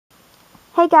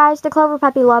Hey guys, the Clover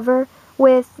Puppy Lover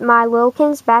with my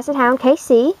Wilkins Basset Hound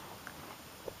KC.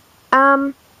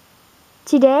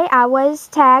 Today I was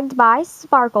tagged by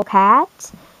Sparkle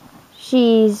Cat.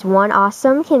 She's one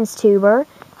awesome Kinstuber,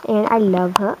 and I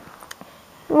love her.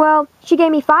 Well, she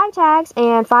gave me 5 tags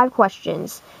and 5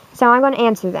 questions, so I'm going to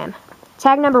answer them.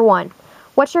 Tag number 1.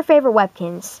 What's your favorite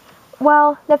Webkinz?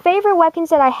 Well, the favorite Webkinz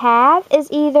that I have is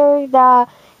either the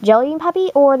Jelly Bean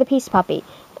Puppy or the Peace Puppy.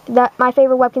 My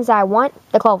favorite Webkinz that I want,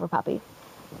 the Clover Puppy.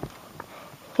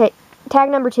 Okay, tag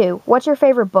number 2. What's your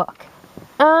favorite book?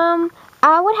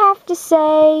 I would have to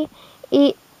say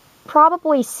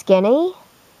probably Skinny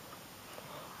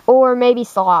or maybe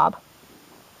Slob.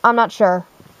 I'm not sure.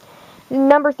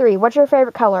 Number 3. What's your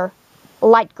favorite color?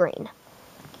 Light green.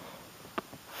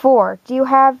 4. Do you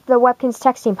have the Webkinz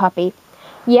texting puppy?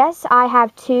 Yes, I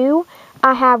have 2.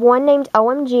 I have one named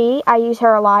OMG. I use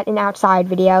her a lot in outside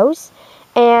videos.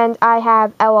 And I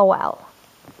have LOL.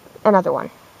 Another one.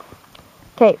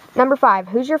 Okay, number 5.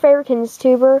 Who's your favorite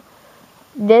Kinstuber?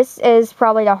 This is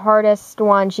probably the hardest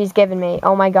one she's given me.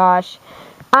 Oh my gosh.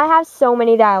 I have so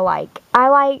many that I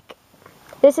like.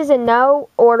 This is in no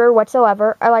order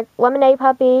whatsoever. I like Lemonade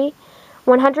Puppy,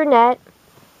 100 Net,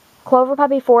 Clover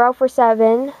Puppy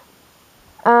 4047,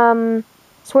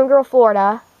 Swim Girl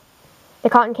Florida, the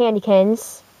Cotton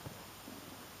Candykins,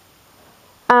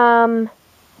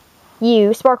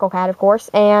 Sparkle Cat, of course,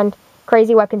 and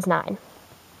Crazy Webkinz 9.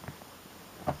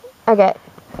 Okay,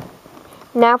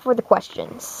 now for the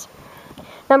questions.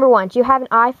 Number 1, do you have an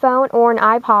iPhone or an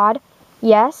iPod?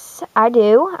 Yes, I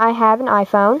do. I have an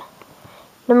iPhone.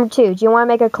 Number 2, do you want to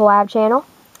make a collab channel?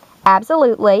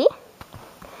 Absolutely.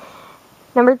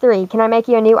 Number 3, can I make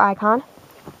you a new icon?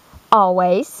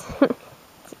 Always.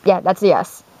 Yeah, that's a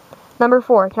yes. Number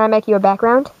 4, can I make you a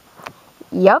background?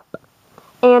 Yup.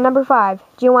 And number 5,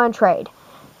 do you want to trade?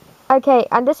 Okay,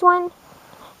 on this one,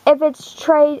 if it's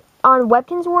trade on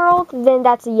Webkinz World, then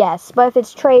that's a yes. But if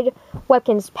it's trade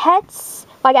Webkinz pets,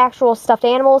 like actual stuffed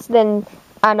animals, then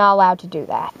I'm not allowed to do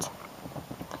that.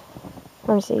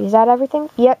 Let me see, is that everything?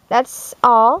 Yep, that's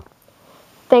all.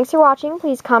 Thanks for watching.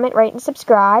 Please comment, rate, and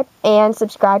subscribe. And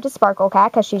subscribe to Sparkle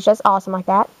Cat, because she's just awesome like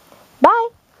that. Bye!